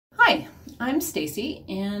I'm Stacy,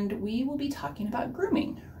 and we will be talking about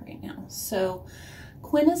grooming right now. So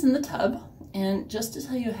Quinn is in the tub, and just to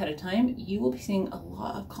tell you ahead of time, you will be seeing a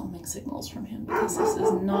lot of calming signals from him because this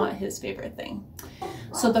is not his favorite thing.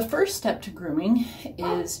 So the first step to grooming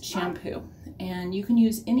is shampoo, and you can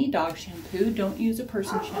use any dog shampoo. Don't use a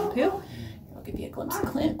person shampoo. I'll give you a glimpse of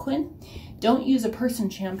Quinn. Don't use a person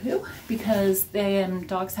shampoo because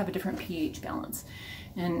dogs have a different pH balance,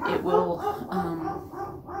 and it will,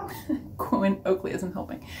 Quinn Oakley isn't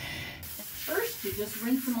helping. First, you just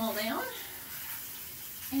rinse them all down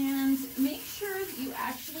and make sure that you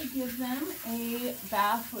actually give them a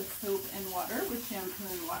bath with soap and water, with shampoo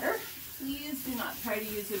and water. Please do not try to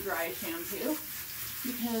use a dry shampoo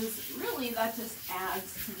because really that just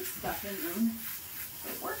adds to the stuff in them.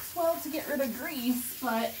 It works well to get rid of grease,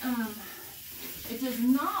 but it does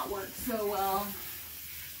not work so well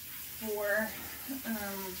for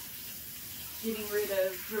getting rid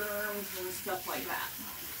of germs and stuff like that.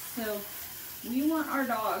 So we want our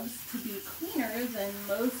dogs to be cleaner than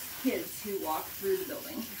most kids who walk through the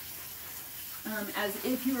building, as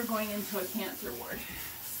if you were going into a cancer ward.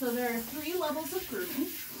 So there are 3 levels of grooming.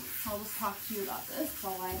 I'll just talk to you about this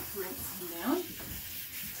while I rinse them down.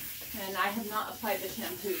 And I have not applied the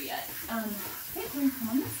shampoo yet. Okay, Quinn, come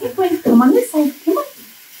on this side. Quinn, come on this side. Come on.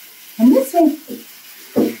 Come this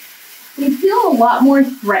way. They feel a lot more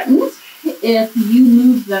threatened if you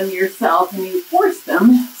move them yourself and you force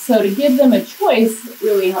them. So to give them a choice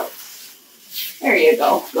really helps. There you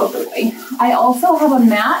go. Go good way. I also have a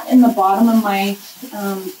mat in the bottom of my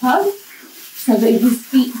tub so that his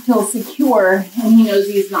feet feel secure and he knows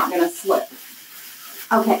he's not going to slip.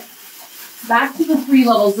 Okay. Back to the 3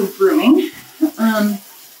 levels of grooming.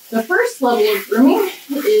 The first level of grooming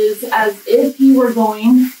is as if you were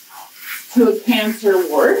going to a cancer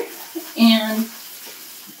ward and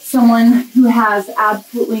someone who has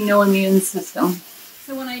absolutely no immune system.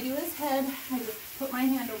 So when I do his head, I just put my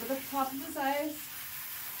hand over the top of his eyes.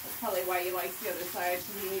 That's probably why he likes the other side,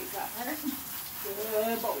 so he hates that part.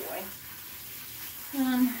 Good boy.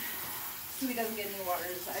 So he doesn't get any water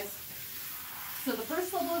in his eyes. So the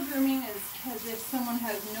first level of grooming is as if someone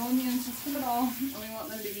has no immune system at all, and we want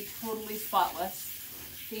them to be totally spotless.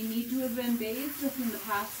 They need to have been bathed within the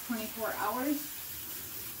past 24 hours.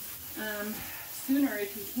 Sooner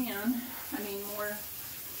if you can. I mean, more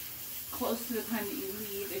close to the time that you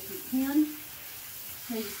leave if you can.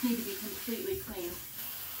 They just need to be completely clean.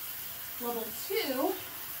 Level 2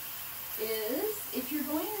 is if you're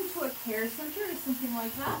going into a care center or something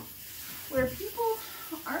like that, where people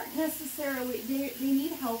aren't necessarily, they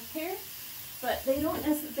need health care, but they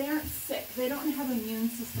aren't sick. They don't have immune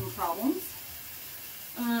system problems.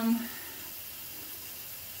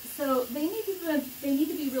 So they need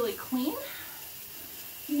to be really clean.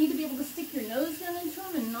 You need to be able to stick your nose down into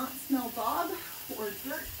them and not smell dog or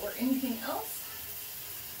dirt or anything else.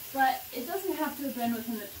 But it doesn't have to have been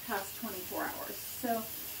within the past 24 hours. So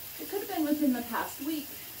it could have been within the past week.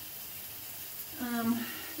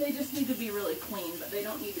 They just need to be really clean, but they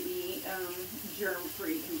don't need to be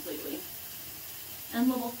germ-free completely. And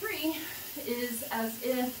level 3 is as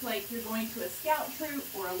if like you're going to a scout troop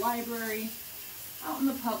or a library out in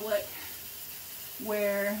the public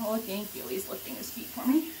where, oh thank you, he's lifting his feet for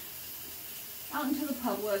me. Out into the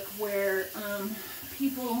public where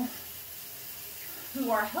people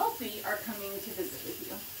who are healthy are coming to visit with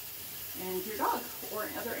you and your dog or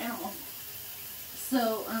another animal.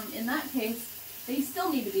 So in that case, they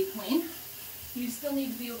still need to be clean. You still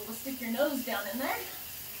need to be able to stick your nose down in there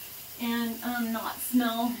and not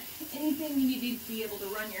smell anything. You need to be able to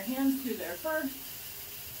run your hands through their fur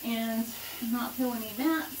and not feel any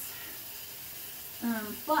mats.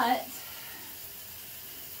 But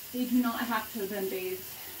they do not have to have been bathed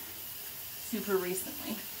super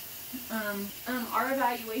recently. Our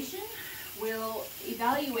evaluation will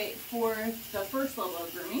evaluate for the first level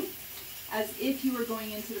of grooming as if you were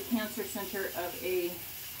going into the cancer center of a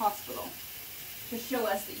hospital to show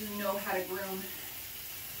us that you know how to groom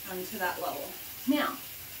to that level. Now,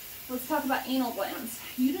 let's talk about anal glands.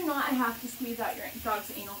 You do not have to squeeze out your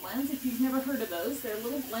dog's anal glands. If you've never heard of those, they're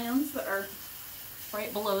little glands that are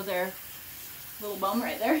right below their little bum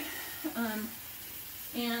right there.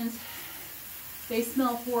 And they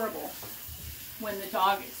smell horrible when the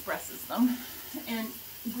dog expresses them. And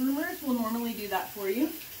groomers will normally do that for you.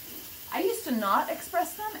 I used to not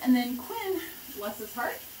express them, and then Quinn, bless his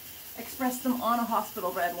heart, expressed them on a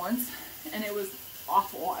hospital bed once, and it was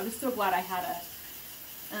awful. I was so glad I had a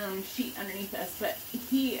sheet underneath this, but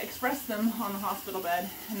he expressed them on the hospital bed,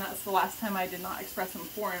 and that's the last time I did not express them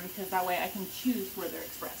for him, because that way I can choose where they're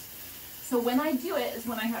expressed. So when I do it is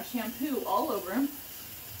when I have shampoo all over him,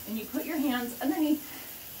 and you put your hands underneath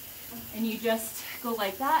and you just go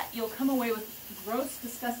like that, you'll come away with gross,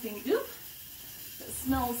 disgusting goop that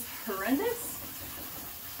smells horrendous.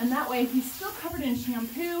 And that way he's still covered in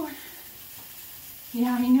shampoo.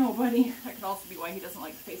 Yeah, I know, buddy. That could also be why he doesn't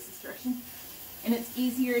like face destruction. And it's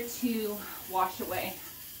easier to wash away.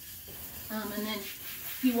 And then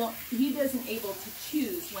he isn't able to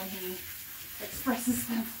choose when he expresses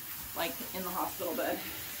them, like in the hospital bed.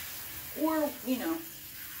 Or, you know,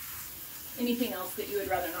 anything else that you would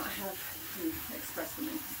rather not have him express them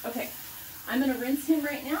in. Okay, I'm going to rinse him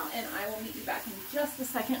right now, and I will meet you back in just a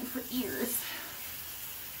second for ears.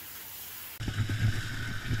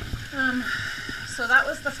 So that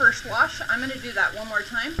was the first wash. I'm going to do that one more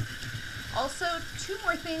time. Also, two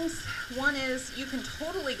more things. One is you can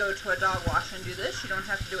totally go to a dog wash and do this. You don't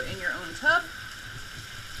have to do it in your own tub.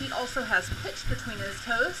 He also has pitch between his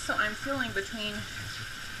toes, so I'm feeling between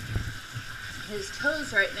his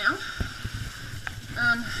toes right now.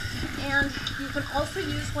 And you can also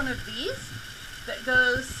use one of these that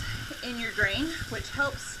goes in your drain, which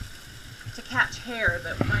helps to catch hair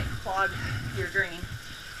that might clog your drain.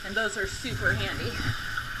 And those are super handy.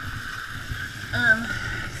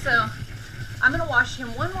 So I'm going to wash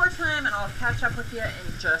him one more time and I'll catch up with you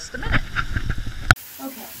in just a minute.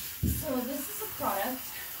 Okay, so this is a product.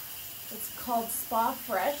 It's called Spa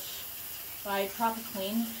Fresh by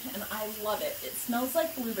Tropiclean, and I love it. It smells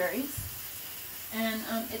like blueberries, and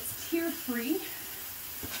it's tear-free,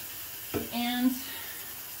 and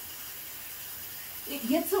it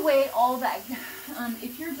gets away all that.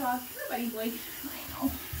 If your dog, everybody, boy, I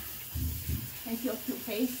know. Thank you, cute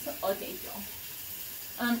face. Oh, thank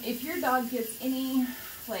you. If your dog gets any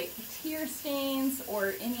like tear stains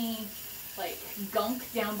or any like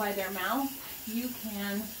gunk down by their mouth, you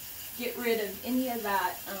can get rid of any of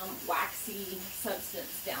that waxy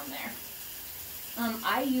substance down there.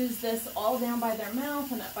 I use this all down by their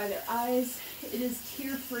mouth and up by their eyes. It is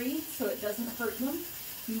tear-free, so it doesn't hurt them.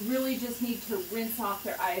 You really just need to rinse off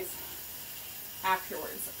their eyes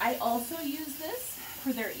afterwards. I also use this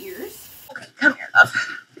for their ears. Okay, come here, love.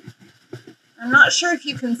 I'm not sure if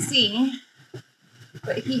you can see,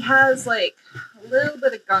 but he has like a little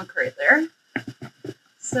bit of gunk right there.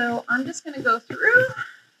 So I'm just going to go through.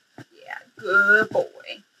 Yeah, good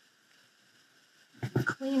boy.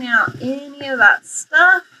 Clean out any of that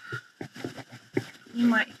stuff you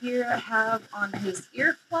might have on his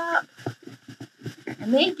ear flap.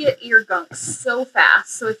 And they get ear gunk so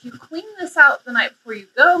fast. So if you clean this out the night before you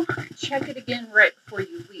go, check it again right before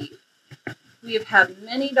you leave. We have had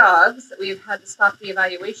many dogs that we have had to stop the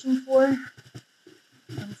evaluation for,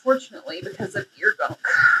 unfortunately, because of ear gunk.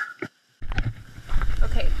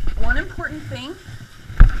 Okay, one important thing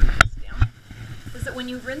is that when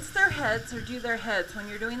you rinse their heads or do their heads, when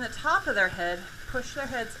you're doing the top of their head, push their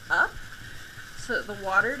heads up so that the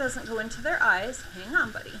water doesn't go into their eyes. Hang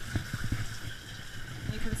on, buddy.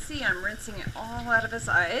 You can see I'm rinsing it all out of his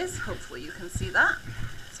eyes. Hopefully you can see that.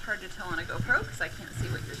 It's hard to tell on a GoPro because I can't see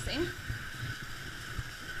what you're seeing.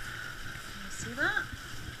 See that?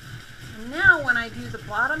 And now when I do the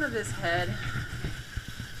bottom of his head,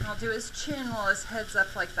 I'll do his chin while his head's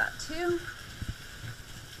up like that too.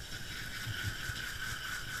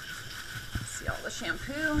 See all the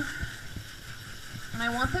shampoo. And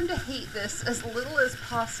I want them to hate this as little as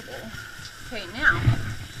possible. Okay, now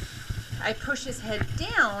I push his head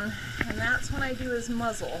down, and that's when I do his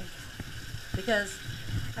muzzle, because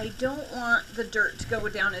I don't want the dirt to go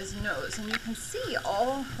down his nose. And you can see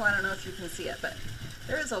well, I don't know if you can see it, but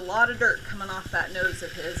there is a lot of dirt coming off that nose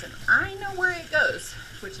of his, and I know where it goes,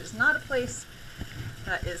 which is not a place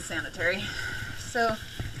that is sanitary. So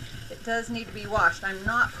it does need to be washed. I'm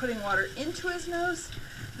not putting water into his nose.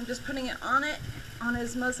 I'm just putting it on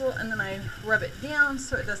his muzzle, and then I rub it down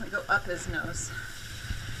so it doesn't go up his nose.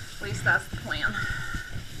 At least that's the plan.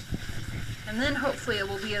 And then hopefully it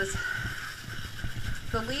will be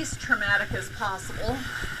the least traumatic as possible.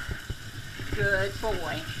 Good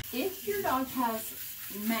boy. If your dog has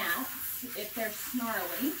mats, if they're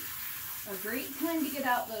snarly, a great time to get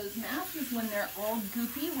out those mats is when they're all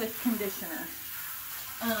goopy with conditioner.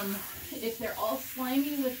 If they're all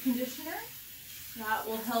slimy with conditioner, that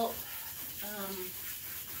will help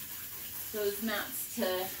those mats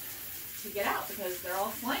to get out, because they're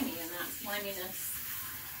all slimy, and that sliminess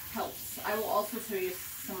helps. I will also show you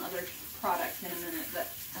some other product in a minute that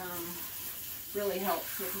really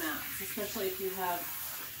helps with mats, especially if you have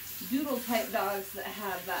doodle type dogs that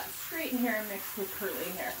have that straight hair mixed with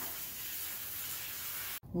curly hair.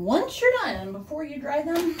 Once you're done, before you dry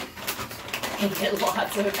them, you get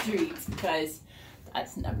lots of treats, because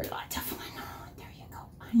that's never lots of fun. There you go.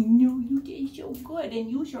 I know you did so good and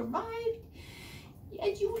you survived.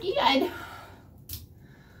 Yes, you did.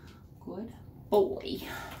 Good boy.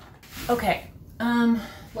 Okay,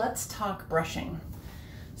 let's talk brushing.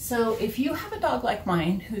 So if you have a dog like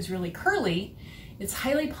mine who's really curly, it's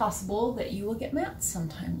highly possible that you will get mats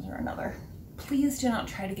sometimes or another. Please do not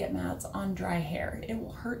try to get mats on dry hair. It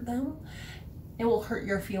will hurt them. It will hurt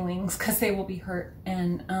your feelings because they will be hurt,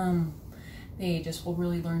 and they just will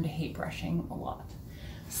really learn to hate brushing a lot.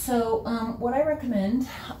 So what I recommend,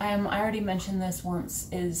 I already mentioned this once,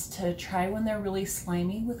 is to try when they're really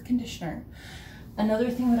slimy with conditioner. Another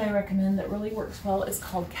thing that I recommend that really works well is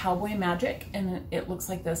called Cowboy Magic, and it looks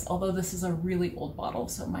like this, although this is a really old bottle,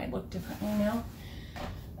 so it might look differently now.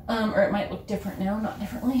 Or it might look different now, not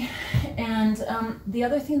differently. And the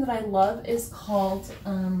other thing that I love is called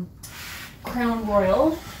Crown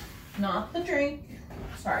Royal, not the drink,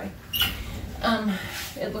 sorry.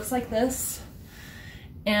 It looks like this,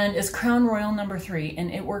 and it's Crown Royal number 3,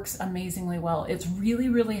 and it works amazingly well. It's really,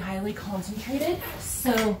 really highly concentrated,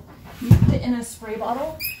 so you put it in a spray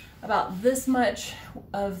bottle, about this much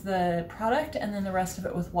of the product, and then the rest of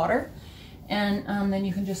it with water, and then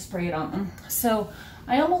you can just spray it on them. So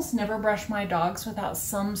I almost never brush my dogs without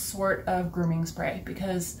some sort of grooming spray,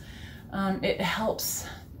 because it helps.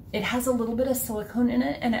 It has a little bit of silicone in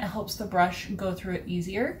it, and it helps the brush go through it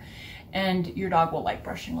easier, and your dog will like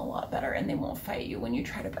brushing a lot better, and they won't fight you when you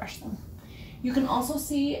try to brush them. You can also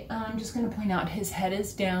see, I'm just going to point out, his head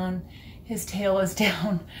is down, his tail is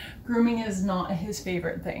down. Grooming is not his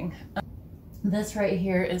favorite thing. This right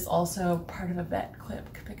here is also part of a vet clip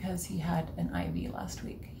because he had an IV last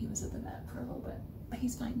week. He was at the vet for a little bit, but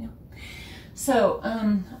he's fine now. So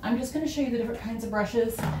I'm just going to show you the different kinds of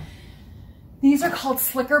brushes. These are called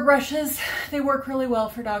slicker brushes. They work really well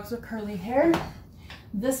for dogs with curly hair.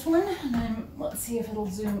 This one, let's see if it'll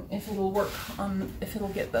zoom, if it'll work, if it'll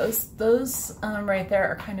get those. Those right there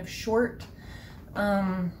are kind of short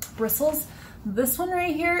bristles. This one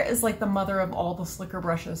right here is like the mother of all the slicker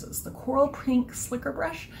brushes. It's the Coral Pink Slicker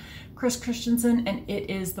Brush, Chris Christensen, and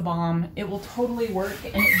it is the bomb. It will totally work,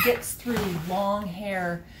 and it gets through long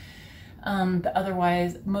hair that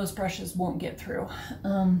otherwise most brushes won't get through,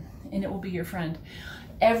 and it will be your friend.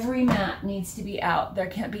 Every mat needs to be out. There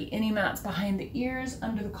can't be any mats behind the ears,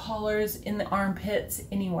 under the collars, in the armpits,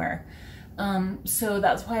 anywhere. So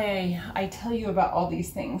that's why I tell you about all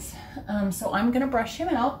these things. So I'm gonna brush him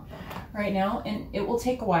out right now, and it will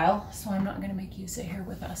take a while, so I'm not gonna make you sit here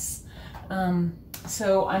with us.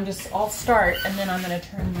 So I'll start, and then I'm gonna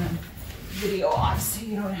turn the video off so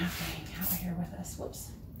you don't have to hang out here with us.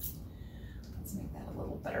 Whoops. Let's make that a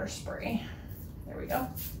little better spray. There we go.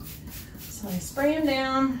 So I spray him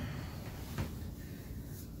down.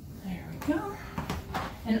 There we go.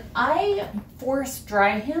 And I force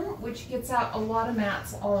dry him, which gets out a lot of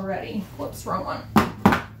mats already. Whoops, wrong one.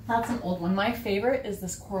 That's an old one. My favorite is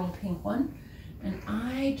this Coral Pink one. And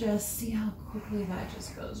I just see how quickly that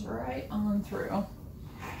just goes right on through.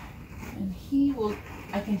 And he will,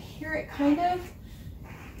 I can hear it kind of.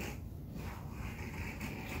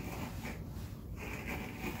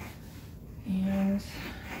 And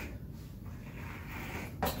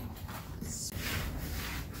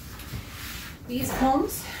these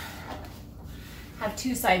combs have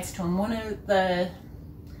two sides to them. One of the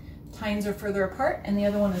tines are further apart, and the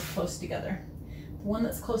other one is close together. The one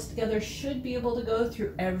that's close together should be able to go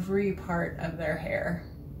through every part of their hair.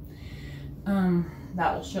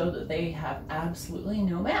 That will show that they have absolutely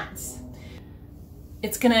no mats.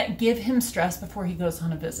 It's gonna give him stress before he goes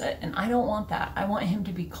on a visit, and I don't want that. I want him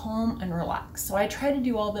to be calm and relaxed. So I try to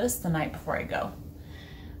do all this the night before I go.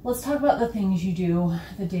 Let's talk about the things you do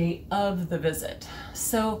the day of the visit.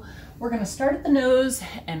 So we're gonna start at the nose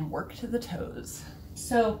and work to the toes.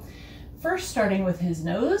 So first, starting with his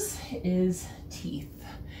nose, is teeth.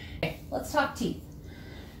 Okay, let's talk teeth.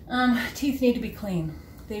 Teeth need to be clean.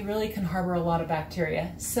 They really can harbor a lot of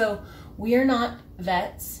bacteria. So we are not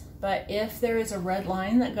vets, but if there is a red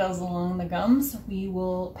line that goes along the gums, we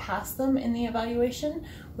will pass them in the evaluation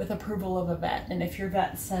with approval of a vet. And if your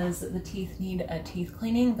vet says that the teeth need a teeth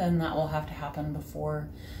cleaning, then that will have to happen before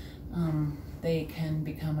they can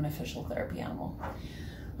become an official therapy animal.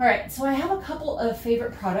 All right, so I have a couple of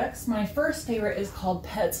favorite products. My first favorite is called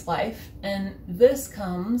Pet's Life, and this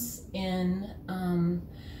comes in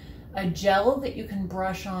a gel that you can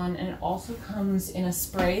brush on, and it also comes in a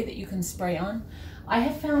spray that you can spray on. I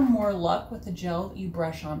have found more luck with the gel that you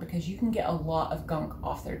brush on because you can get a lot of gunk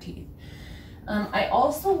off their teeth. I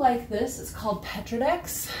also like this. It's called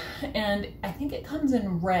Petrodex, and I think it comes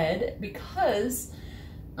in red because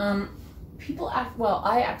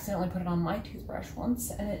I accidentally put it on my toothbrush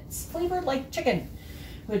once, and it's flavored like chicken,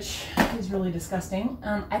 which is really disgusting.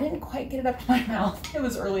 I didn't quite get it up to my mouth. It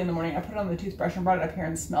was early in the morning. I put it on the toothbrush and brought it up here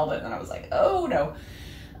and smelled it, and I was like, oh no.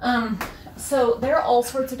 So there are all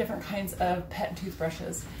sorts of different kinds of pet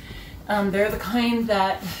toothbrushes. They're the kind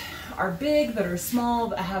that are big, that are small,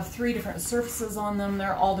 that have 3 different surfaces on them.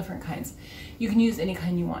 They're all different kinds. You can use any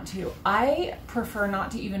kind you want to. I prefer not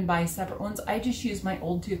to even buy separate ones. I just use my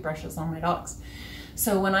old toothbrushes on my dogs.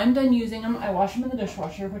 So when I'm done using them, I wash them in the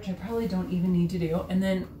dishwasher, which I probably don't even need to do. And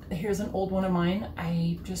then here's an old one of mine.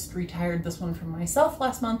 I just retired this one from myself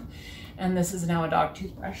last month, and this is now a dog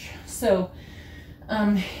toothbrush. So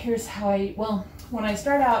here's how well, when I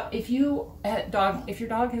start out, if your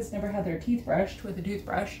dog has never had their teeth brushed with a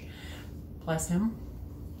toothbrush, bless him,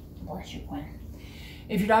 bless you, Gwen.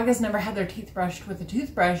 If your dog has never had their teeth brushed with a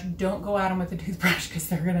toothbrush, don't go at them with a toothbrush because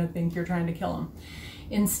they're gonna think you're trying to kill them.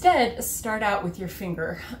 Instead, start out with your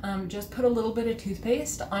finger. Just put a little bit of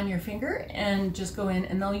toothpaste on your finger and just go in,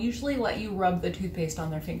 and they'll usually let you rub the toothpaste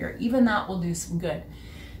on their finger. Even that will do some good.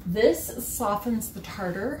 This softens the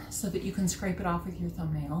tartar so that you can scrape it off with your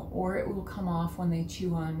thumbnail, or it will come off when they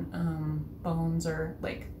chew on bones or,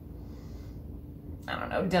 like, I don't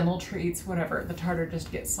know, dental treats, whatever. The tartar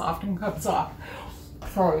just gets soft and comes off.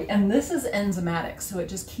 Sorry. And this is enzymatic, so it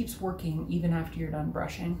just keeps working even after you're done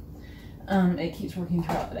brushing. It keeps working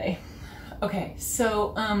throughout the day. Okay,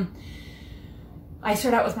 so I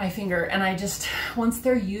start out with my finger, and I just, once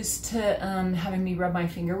they're used to having me rub my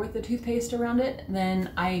finger with the toothpaste around it,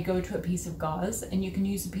 then I go to a piece of gauze, and you can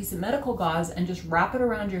use a piece of medical gauze and just wrap it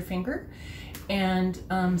around your finger and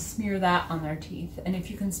smear that on their teeth. And if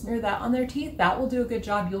you can smear that on their teeth, that will do a good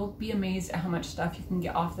job. You'll be amazed at how much stuff you can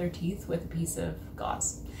get off their teeth with a piece of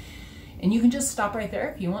gauze. And you can just stop right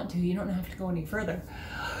there if you want to. You don't have to go any further.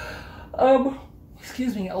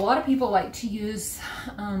 Excuse me, a lot of people like to use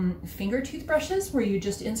finger toothbrushes where you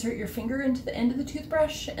just insert your finger into the end of the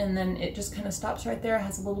toothbrush and then it just kind of stops right there. It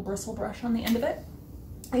has a little bristle brush on the end of it.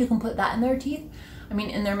 You can put that in their teeth,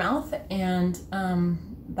 in their mouth, and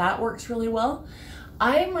that works really well.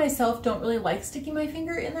 I myself don't really like sticking my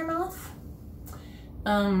finger in their mouth.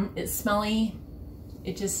 It's smelly.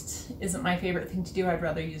 It just isn't my favorite thing to do. I'd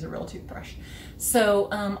rather use a real toothbrush. So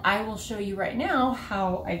I will show you right now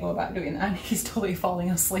how I go about doing that. He's totally falling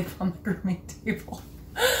asleep on the grooming table.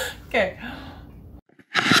 Okay.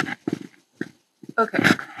 Okay,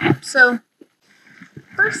 so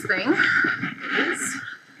first thing is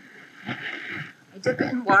I dip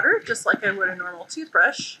it in water just like I would a normal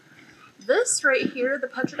toothbrush. This right here, the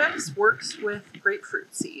Petrodex, works with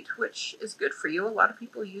grapefruit seed, which is good for you. A lot of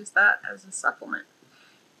people use that as a supplement.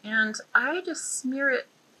 And I just smear it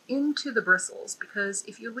into the bristles, because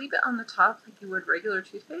if you leave it on the top like you would regular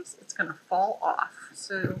toothpaste, it's going to fall off.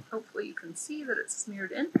 So hopefully you can see that it's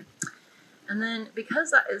smeared in. And then, because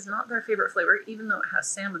that is not their favorite flavor, even though it has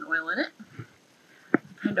salmon oil in it, I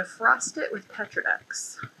kind of frost it with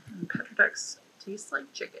Petrodex. And Petrodex tastes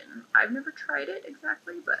like chicken. I've never tried it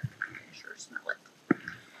exactly, but I can sure smell it.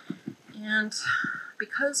 And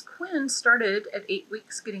because Quinn started at 8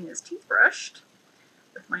 weeks getting his teeth brushed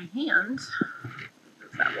with my hand,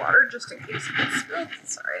 move that water just in case it gets spilled.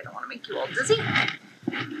 Sorry, I don't want to make you all dizzy.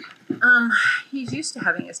 He's used to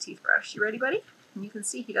having his teeth brushed. You ready, buddy? And you can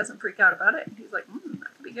see he doesn't freak out about it. He's like,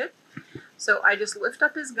 that could be good. So I just lift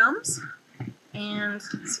up his gums, and let's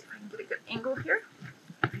see if I can get a good angle here.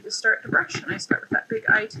 I just start to brush, and I start with that big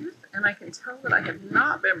eye tooth, and I can tell that I have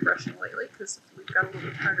not been brushing lately because we've got a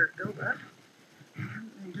little tartar buildup. I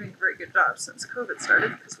haven't been doing a very good job since COVID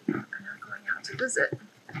started because we're not going out to visit.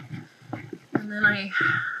 And then I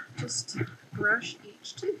just brush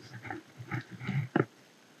each tooth.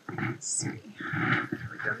 Let's see. There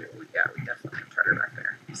we go. We definitely have tartar back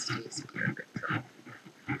there. Stacy, you're in big trouble.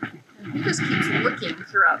 And he just keeps licking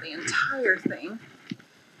throughout the entire thing.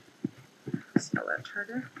 See all that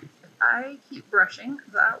tartar? If I keep brushing,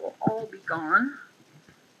 that will all be gone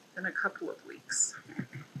in a couple of weeks,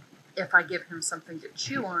 if I give him something to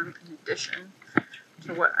chew on in addition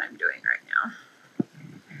to what I'm doing right now.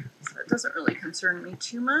 So that doesn't really concern me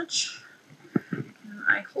too much. And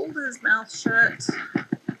I hold his mouth shut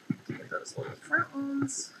to get those little front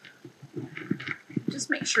ones. Just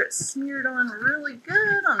make sure it's smeared on really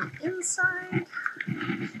good on the inside.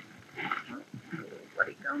 Oh, little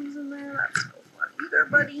bloody gums in there. That's no fun either,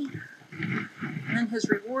 buddy. And then his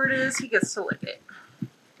reward is he gets to lick it.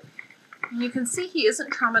 And you can see he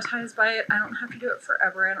isn't traumatized by it. I don't have to do it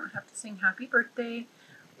forever. I don't have to sing Happy Birthday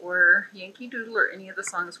or Yankee Doodle or any of the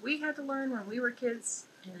songs we had to learn when we were kids.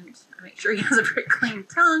 And I make sure he has a very clean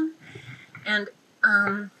tongue. And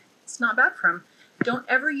it's not bad for him. Don't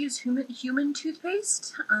ever use human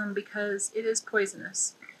toothpaste because it is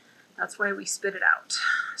poisonous. That's why we spit it out.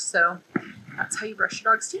 So that's how you brush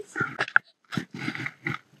your dog's teeth.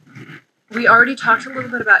 We already talked a little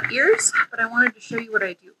bit about ears, but I wanted to show you what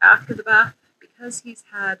I do after the bath. Because he's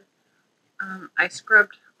had, I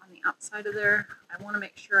scrubbed on the outside of there, I want to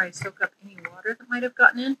make sure I soak up any water that might have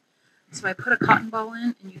gotten in. So I put a cotton ball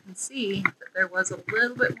in, and you can see that there was a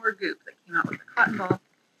little bit more goop that came out with the cotton ball.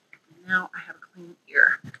 And now I have a clean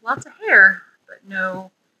ear. Lots of hair, but no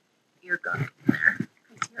ear gunk in there. Can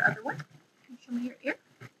you see your other one? Can you show me your ear?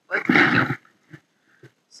 Oh, thank you.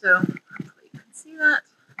 So hopefully you can see that.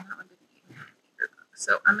 And that one didn't even have ear gunk.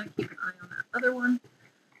 So I'm going to keep an eye on that other one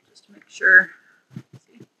just to make sure.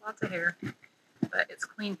 See, lots of hair, but it's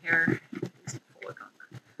clean hair. It isn't full of gunk.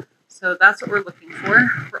 So that's what we're looking for.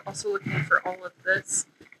 We're also looking for all of this.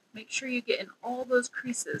 Make sure you get in all those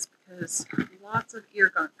creases because lots of ear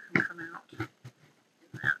gunk can come out in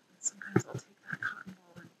that. And sometimes I'll take that cotton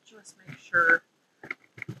ball and just make sure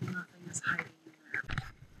nothing is hiding in there.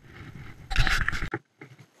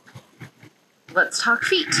 Let's talk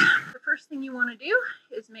feet. The first thing you want to do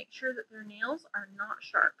is make sure that their nails are not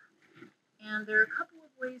sharp. And there are a couple of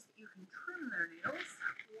ways that you can trim their nails.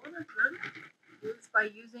 One of them is by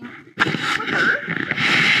using a clipper.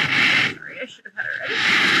 Sorry, I should have had it ready.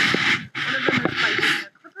 One of them is by using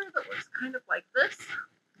a clipper that looks kind of like this.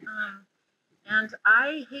 And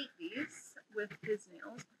I hate these with his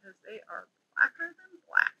nails because they are blacker than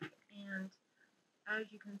black. And as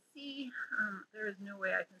you can see, there is no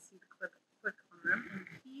way I can see the click on them. And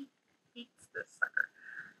he hates this sucker.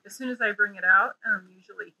 As soon as I bring it out,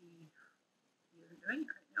 usually he isn't doing it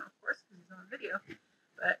right now, of course, because he's on video.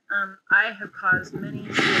 But I have caused many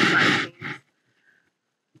suicide things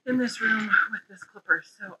in this room with this clipper,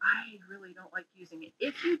 so I really don't like using it.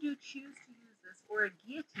 If you do choose to use this, or a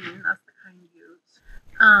guillotine, that's the kind you use,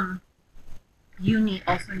 you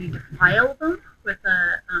also need to file them with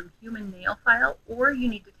a human nail file, or you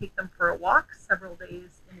need to take them for a walk several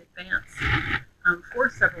days in advance, for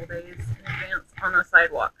several days in advance on the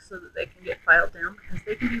sidewalk so that they can get filed down, because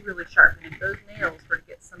they can be really sharp, and if those nails were to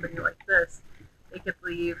get somebody like this, they could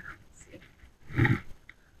leave, let's see,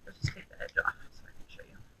 let's just take the edge off so I can show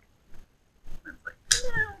you.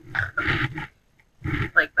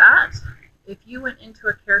 It's like, like that. If you went into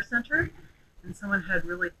a care center and someone had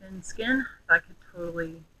really thin skin, that could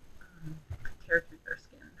totally tear through their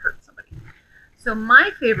skin and hurt somebody. So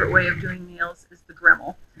my favorite way of doing nails is the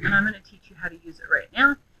Dremel, and I'm going to teach you how to use it right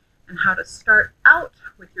now and how to start out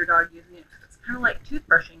with your dog using it. It's kind of like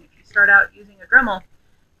toothbrushing. If you start out using a Dremel,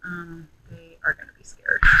 they are going to be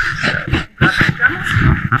scared. So you can grab my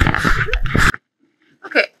Dremel.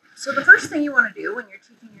 Okay, so the first thing you want to do when you're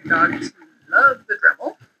teaching your dog to love the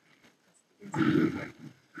Dremel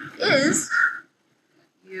is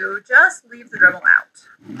you just leave the Dremel out.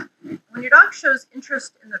 When your dog shows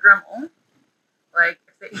interest in the Dremel, like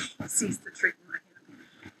if they sees the treat in my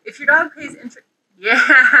hand, if your dog pays interest,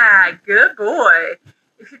 yeah, good boy.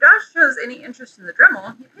 If your dog shows any interest in the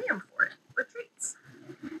Dremel, you pay him for it with treats.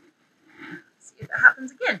 See if that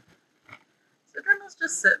happens again. So Dremel's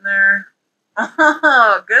just sitting there.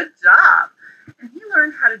 Oh, good job. And he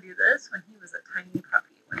learned how to do this when he was a tiny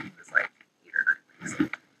puppy, when he was like 8 or 9 weeks old.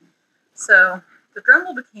 So the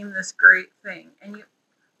Dremel became this great thing. And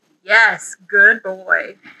yes, good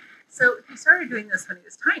boy. So he started doing this when he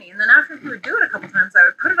was tiny. And then after he would do it a couple times, I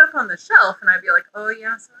would put it up on the shelf and I'd be like, oh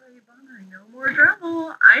yeah, sorry, bummer, no more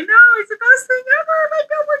Dremel. I know, it's the best thing ever, but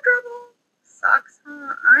no more Dremel. Sucks,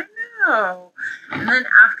 huh? I know. And then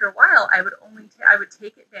after a while, I would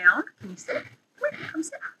take it down. Can you sit? Come here, come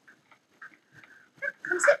sit. Here,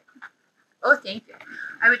 come sit. Oh, thank you.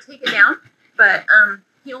 I would take it down, but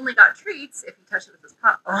he only got treats if he touched it with his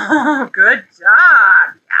paw. Oh, good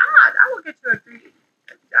job. Yeah, that will get you a treat.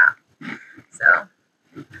 Good job. So,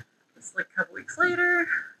 just like a couple weeks later,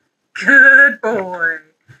 good boy.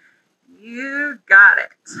 You got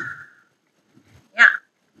it. Yeah.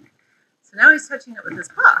 So now he's touching it with his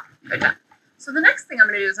paw. Good job. So the next thing I'm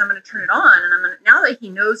going to do is I'm going to turn it on, and now that he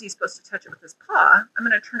knows he's supposed to touch it with his paw, I'm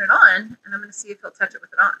going to turn it on, and I'm going to see if he'll touch it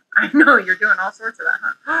with it on. I know, you're doing all sorts of that,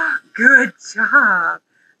 huh? Good job.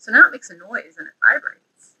 So now it makes a noise, and it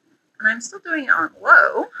vibrates. And I'm still doing it on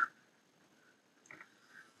low.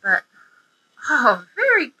 But, oh,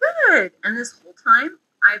 very good. And this whole time,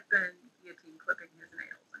 I've been guillotine clipping his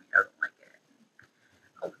nails, and he doesn't like it.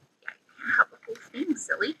 Oh, yeah, you can't have the whole thing,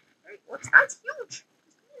 silly. Whoops, that's huge.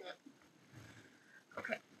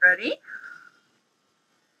 Okay, ready?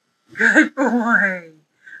 Good boy.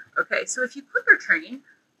 Okay, so if you clipper train,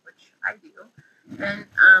 which I do, then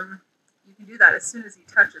you can do that as soon as he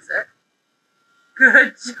touches it.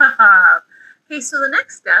 Good job. Okay, so the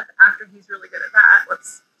next step after he's really good at that,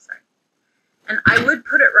 whoops, sorry, And I would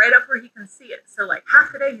put it right up where he can see it. So like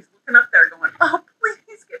half the day he's looking up there going, oh,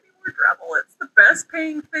 please give me more treble. It's the best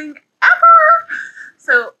paying thing ever.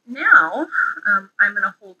 So now I'm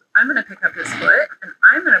gonna pick up his foot and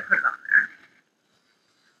I'm gonna put it on there.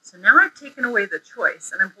 So now I've taken away the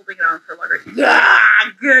choice and I'm holding it on for longer. Yeah,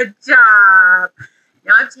 good job.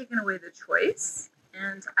 Now I've taken away the choice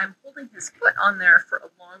and I'm holding his foot on there for a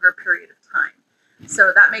longer period of time.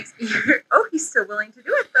 So that makes oh, he's still willing to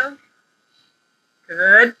do it though.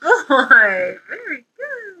 Good boy. Very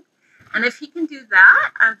good. And if he can do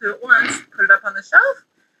that, I'll do it once, put it up on the shelf,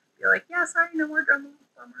 be like, yeah, sorry, no more Dremel,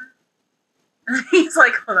 bummer. And he's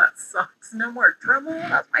like, oh, that sucks. No more Dremel.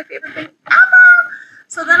 That's my favorite thing ever.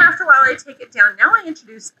 So then after a while, I take it down. Now I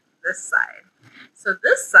introduce this side. So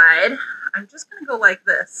this side, I'm just going to go like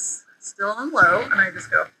this, still on low, and I just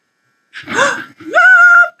go, yeah,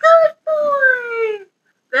 good boy.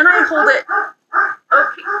 Then I hold it.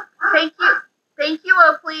 Okay, thank you. Thank you,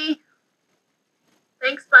 Oakley.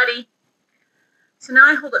 Thanks, buddy. So now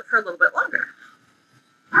I hold it for a little bit longer.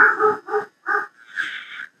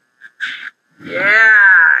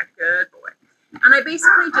 Yeah, good boy. And I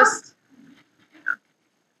basically just,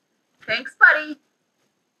 thanks, buddy.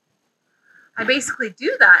 I basically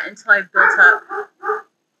do that until I've built up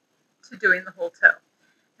to doing the whole toe.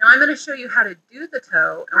 Now I'm going to show you how to do the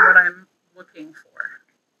toe and what I'm looking for.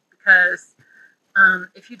 Because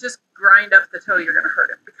if you just grind up the toe, you're going to hurt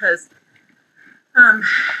it. Because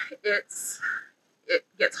it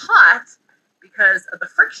gets hot because of the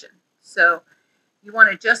friction. So you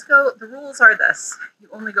want to just go, the rules are this. You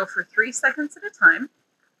only go for 3 seconds at a time.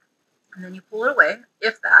 And then you pull it away,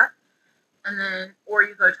 if that. And then, or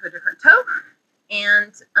you go to a different toe.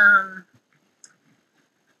 And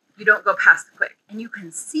you don't go past the quick. And you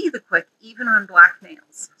can see the quick even on black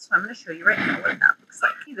nails. So I'm going to show you right now what that looks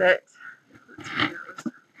like. See that?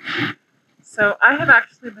 So I have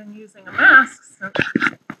actually been using a mask since.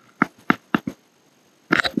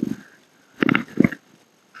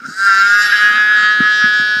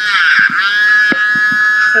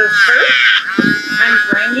 So first, I'm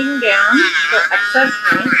grinding down the excess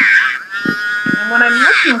paint. And what I'm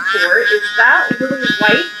looking for is that little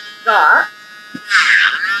white dot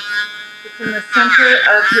that's in the center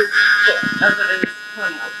of his foot, of his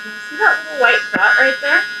toenail. Can you see that little white dot right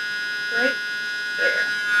there? Right there.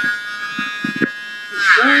 Keep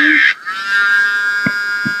going.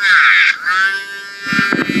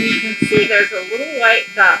 You can see there's a little white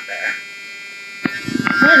dot there.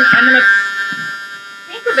 Then I'm going to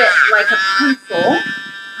think of it like a pencil.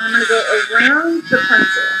 I'm going to go around the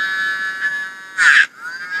pencil.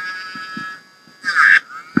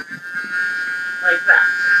 Like that.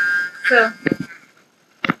 So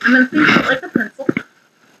I'm going to think of it like a pencil.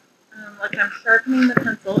 Like I'm sharpening the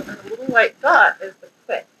pencil, and the little white dot is the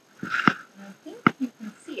quick. And I think you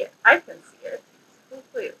can see it. I can see it. So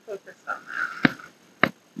hopefully it focused on that.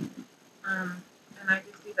 And I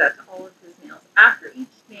just do that to all of his nails. After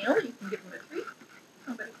each nail, you can give him a treat.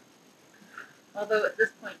 Nobody. Although at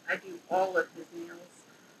this point, I do all of his nails.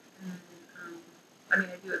 And,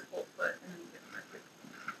 I do his whole foot and then give him a treat.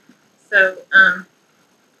 So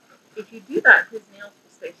if you do that, his nails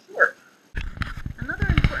will stay short. Another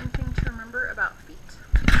important thing to remember about feet.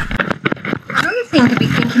 Another thing to be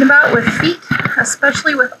thinking about with feet,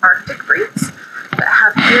 especially with Arctic breeds that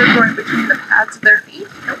have hair growing between the pads of their feet.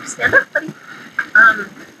 Nope, stand up, buddy.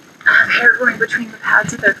 Have hair growing between the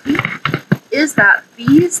pads of their feet, is that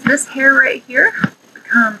this hair right here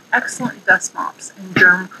become excellent dust mops and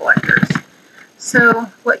germ collectors.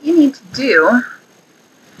 So what you need to do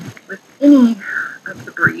with any of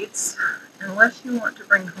the breeds, unless you want to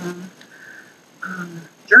bring home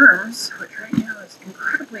germs, which right now is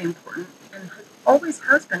incredibly important and always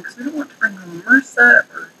has been, because we don't want to bring home MRSA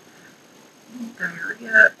or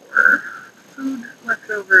diarrhea or food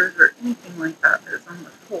leftovers or anything like that that is on the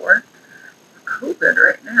floor. COVID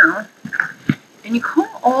right now. And you comb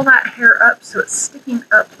all that hair up so it's sticking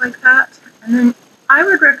up like that. And then I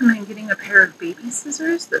would recommend getting a pair of baby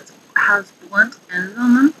scissors that has blunt ends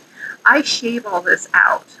on them. I shave all this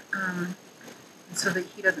out so that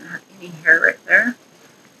he doesn't have any hair right there.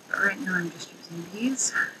 But right now I'm just using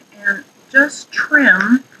these. And just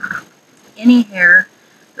trim any hair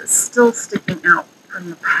that's still sticking out from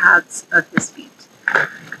the pads of his feet.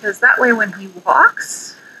 Because that way when he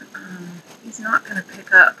walks, he's not going to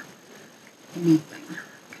pick up anything.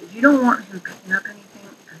 Because you don't want him picking up anything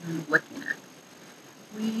and then licking it.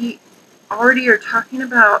 We already are talking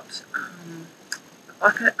about a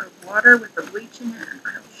bucket of water with the bleach in it. And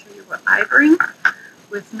I'll show you what I bring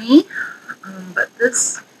with me. But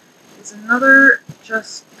this is another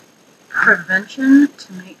just prevention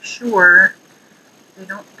to make sure they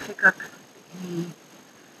don't pick up any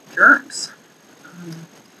germs.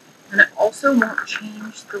 And it also won't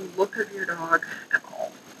change the look of your dog at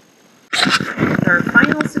all. Our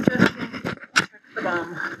final suggestion, check the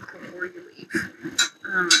bum before you leave.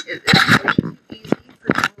 It is way too easy for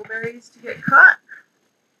dingleberries to get caught.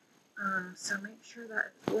 So make sure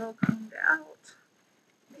that it's well combed out.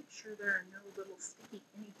 Make sure there are no little sticky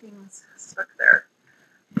anythings stuck there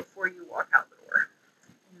before you walk out the door.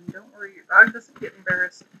 And don't worry, your dog doesn't get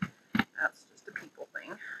embarrassed. That's just a people thing.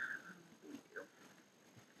 We do.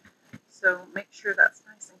 So make sure that's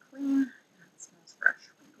nice and clean and it smells fresh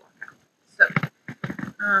when you walk out. So,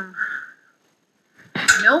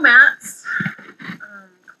 no mats,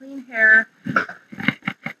 clean hair,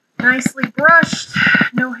 nicely brushed,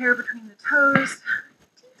 no hair between the toes,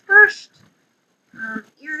 teeth brushed,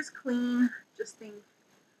 ears clean. Just think,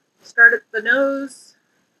 start at the nose,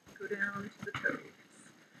 go down to the toes.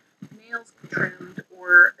 Nails trimmed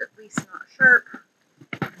or at least not sharp,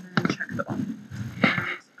 and then check the bum. And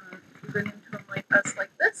if you bring them to them like us,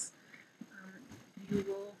 like this, you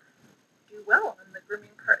will do well in the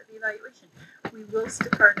grooming part of the evaluation. We will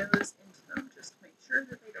stick our nose into them just to make sure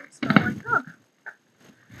that they don't smell like dog.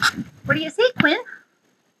 What do you say, Quinn?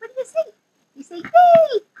 What do you say? You say,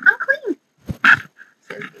 yay!